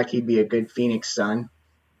seem like he'd be a good Phoenix Sun?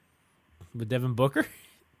 With Devin Booker?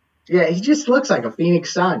 Yeah, he just looks like a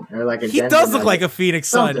Phoenix Sun or like a. He does look like a Phoenix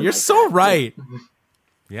Sun. You're so right.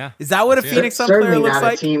 Yeah. Is that what a Phoenix Sun player looks like? Certainly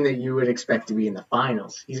not a team that you would expect to be in the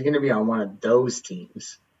finals. He's going to be on one of those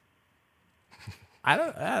teams.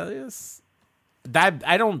 Man,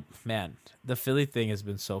 the Philly thing has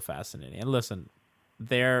been so fascinating. And listen,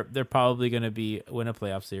 they're probably going to win a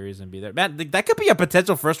playoff series and be there. Man, that could be a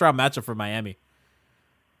potential first round matchup for Miami.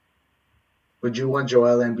 Would you want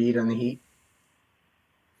Joel Embiid on the Heat?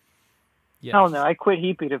 Yeah, Hell no, I quit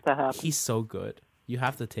Heat Beat if that happens. he's so good. You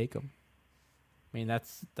have to take him. I mean,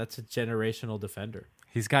 that's a generational defender.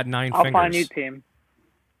 He's got 9 I'll fingers. find a new team.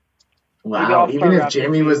 Maybe Wow, I'll even start if Jimmy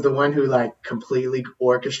rapping. was the one who like completely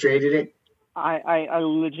orchestrated it, I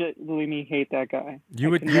legitimately hate that guy.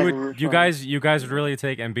 You guys would really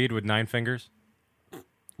take Embiid with 9 fingers?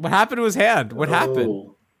 What happened to his hand? What happened?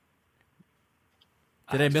 Oh.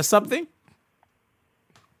 Did I miss something?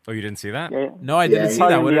 Oh, you didn't see that? Yeah, No, I didn't Yeah, see he-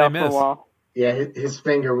 that. What did I for a miss? while. Yeah, his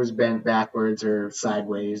finger was bent backwards or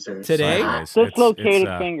sideways or Today? Sideways. Dislocated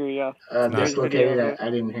It's, finger, yeah. dislocated. Video of it. I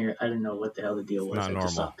didn't hear. I didn't know what the hell the deal was. not I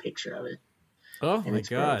just saw normal. a picture of it. Oh And my it's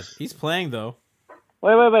god, gross. he's playing though.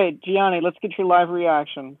 Wait, Gianni, let's get your live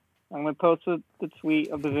reaction. I'm gonna post the tweet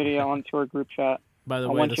of the video onto our group chat. By the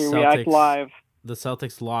I way, want the you to react live.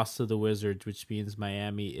 Celtics lost to the Wizards, which means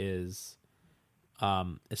Miami is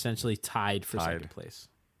essentially tied for second place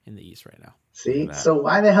in the East right now. See, That. so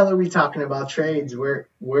why the hell are we talking about trades? We're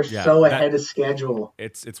Yeah, so that- ahead of schedule.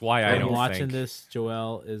 It's why I I'm don't watching think this.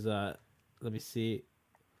 Joel is let me see.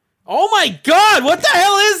 Oh my god, what the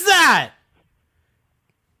hell is that?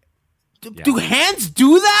 Yeah. Do hands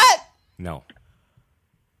do that? No.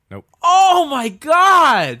 Nope. Oh my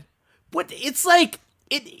god! What? It's like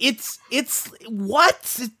it's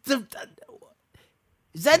what?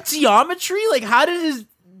 Is that geometry? Like how did his?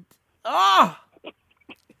 Ah!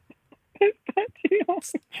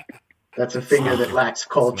 That's a finger that lacks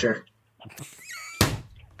culture.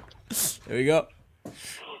 There we go.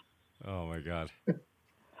 Oh my god.